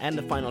Pen. And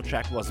the final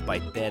track was by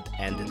Dead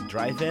and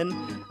Drive-In.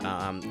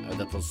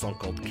 That was a song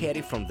called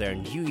Carry from their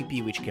new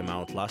EP which came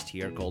out last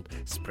year called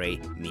Spray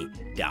Me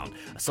Down.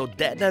 So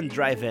Dead and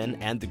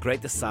Drive-In and The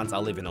Greatest Sons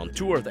are living on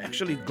tour. They're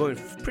actually going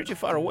pretty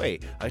far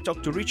away. I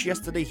talked to Rich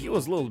yesterday. He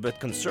was a little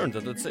bit concerned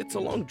that it's a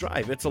long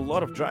drive. It's a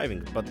lot of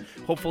driving, but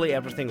hopefully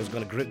everything is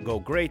going to go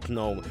great.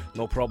 No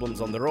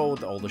problems on the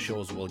road. All the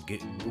shows will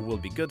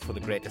be good for The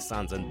Greatest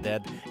Sons and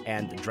Dead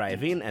and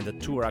Drive-In, and the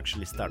tour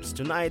actually starts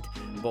tonight.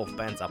 Both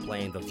bands are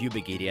playing the You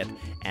Big Idiot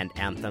and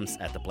Anthems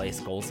at a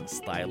place called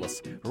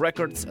Stylus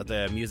Records.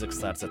 The music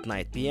starts at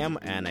 9 p.m.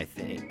 and I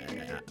think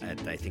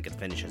it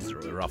finishes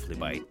roughly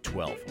by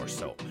 12 or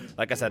so.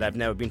 Like I said, I've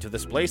never been to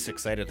this place.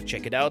 Excited to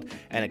check it out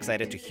and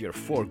excited to hear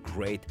 4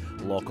 great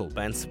local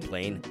bands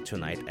playing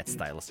tonight at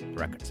Stylus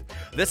Records.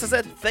 This is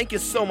it. Thank you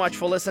so much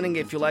for listening.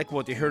 If you like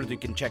what you heard, you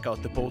can check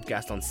out the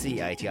podcast on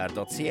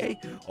CITR.ca,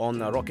 on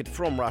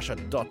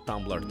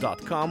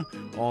rocketfromrussia.tumblr.com,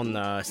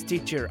 on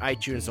Stitcher,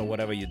 iTunes, or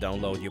whatever you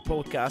download your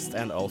podcast,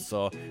 and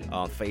also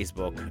on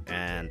Facebook,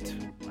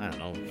 and I don't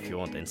know if you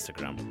want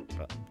Instagram,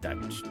 but that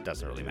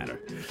doesn't really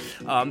matter.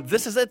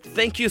 This is it.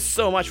 Thank you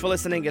so much for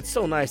listening. It's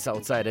so nice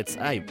outside.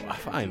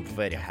 I'm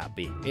very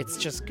happy. It's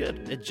just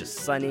good. It's just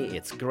sunny.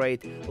 It's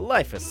great.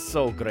 Life is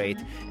so great.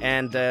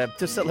 And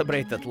to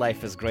celebrate that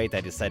life is great,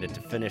 I decided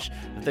to finish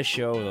the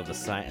show with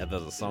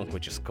a song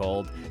which is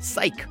called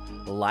Psych.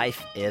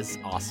 Life is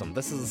Awesome.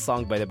 This is a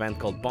song by the band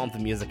called Bomb the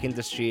Music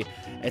Industry.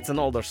 It's an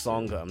older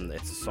song.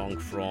 It's a song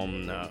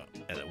from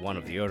one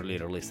of the early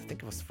releases. I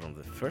think it was from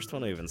the first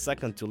one or even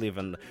second, To Live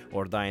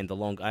or Die in the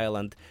Long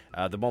Island.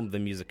 The Bomb the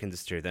Music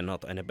Industry, they're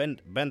not in a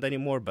band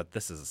anymore, but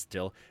this is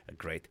still a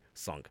great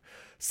song.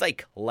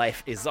 Psych,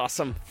 Life is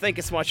Awesome. Thank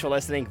you so much for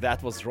listening.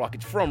 That was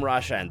Rocket from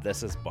Russia, and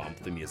this is Bomb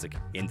the Music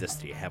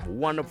Industry. Have a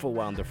wonderful,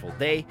 wonderful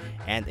day,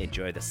 and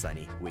enjoy the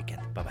sunny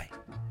weekend. Bye-bye.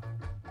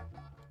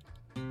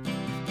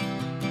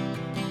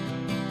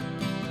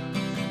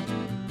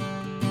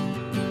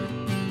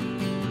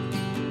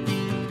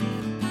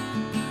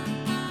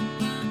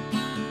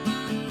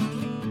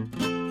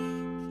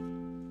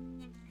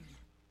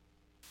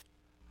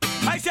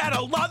 I sat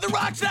along the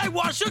rocks and I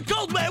watched the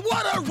cold man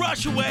water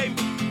rush away.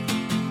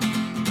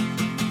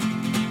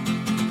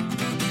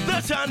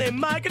 The sun in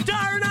my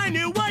guitar, and I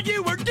knew what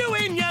you were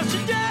doing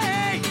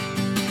yesterday.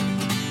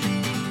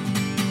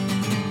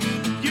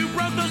 You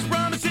broke those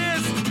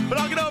promises, but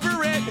I'll get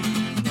over it.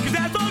 Cause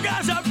as long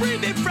as I'm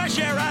breathing fresh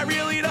air, I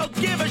really don't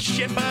give a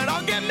shit. But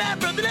I'll get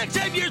mad for the next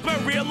 10 years,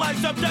 but realize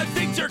sometimes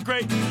things are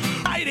great.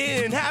 I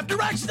didn't have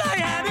directions, I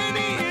hadn't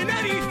eaten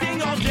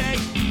anything all day.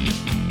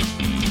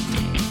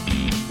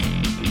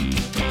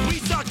 We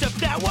sucked up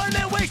that one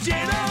and wasted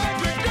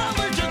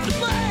 $100 just to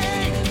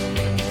play.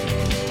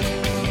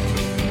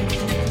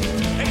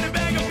 And a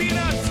bag of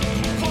peanuts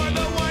for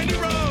the windy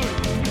road.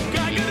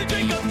 I'm gonna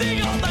drink a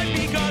thing all night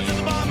because of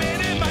the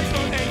bombing in my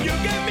throat. And you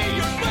gave me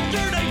your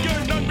sweatshirt and your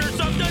number.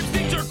 Sometimes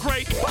things are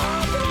great.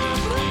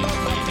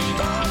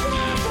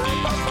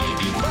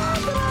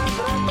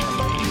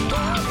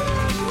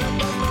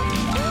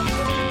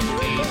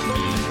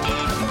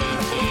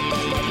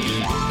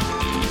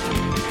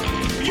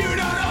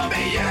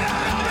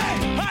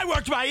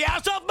 My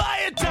ass off my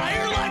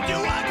entire life to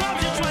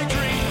accomplish my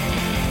dream.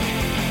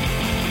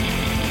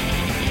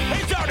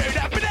 It started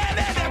happening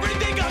and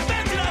everything got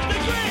bent off the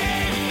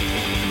grid.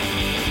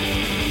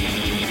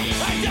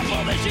 I said,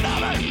 pull this shit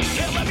over,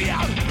 can't let me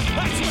out.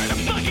 I swear to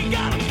fucking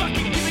God, I'm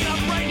fucking giving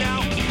up right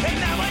now. And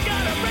now I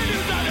got a friend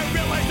who's on to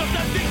realize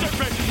sometimes things are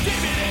great. Damn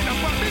it, in a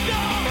fucking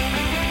dog.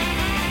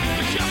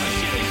 Shove a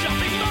shit in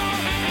shopping mall.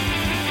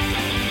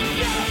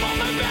 Got up all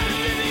my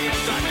medicine and you're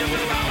stuck to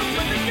around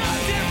with the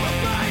goddamn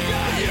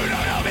reminder. You don't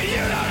know me,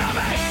 you don't know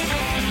me.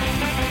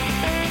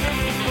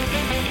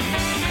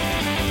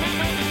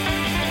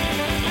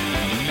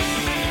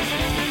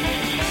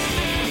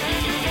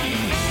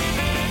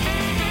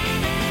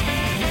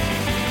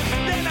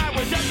 Then I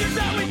was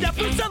undergoing death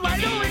with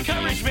sunlight or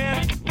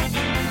encouragement.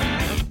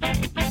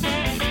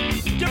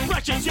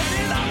 Depression set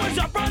in, I was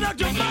a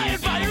product of my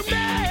environment.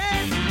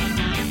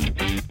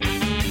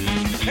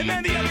 And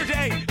then the other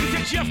day,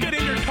 the Just get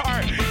in your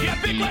car. Yeah,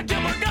 big let you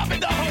work up in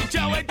the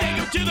hotel and take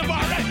him to the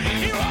bar. And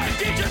here are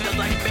teachers just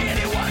like me, and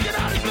he wanted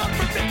out his book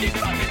for 50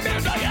 fucking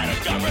minutes. I had a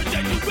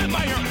conversation with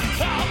my ear.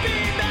 I'll be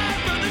mad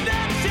for the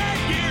next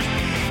 10 years.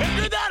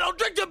 After that, I'll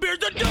drink some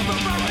beers and do the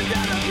bar, and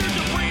then I'm here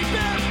to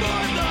prepare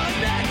for the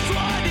next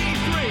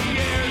 23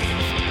 years.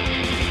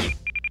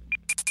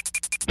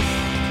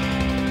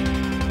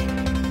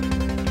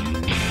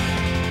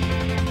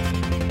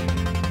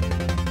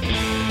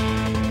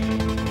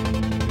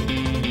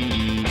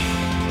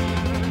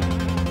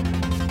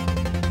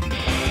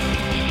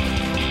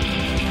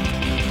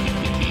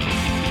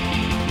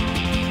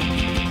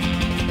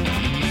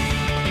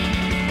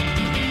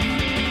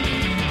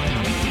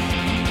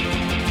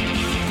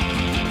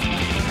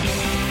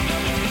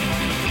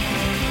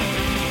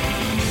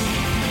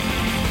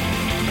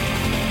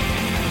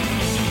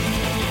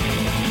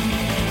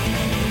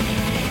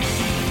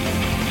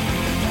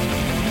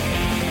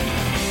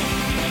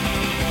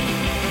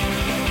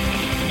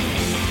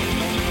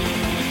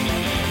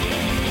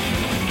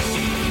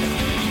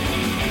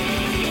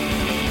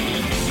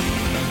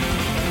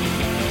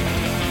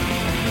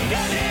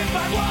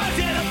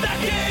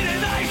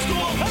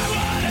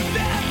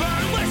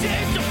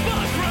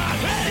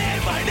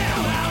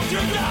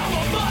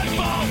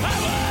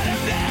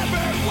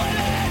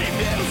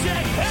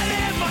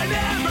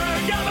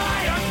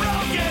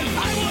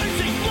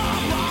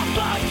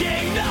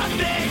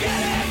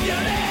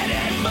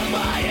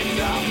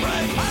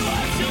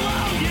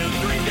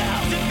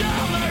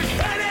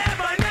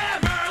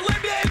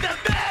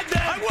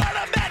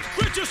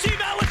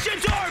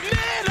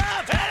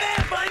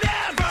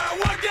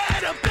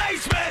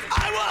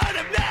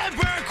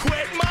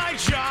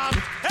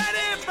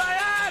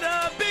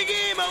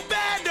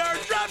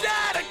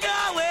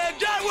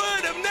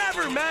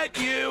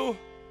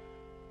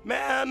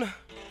 Man.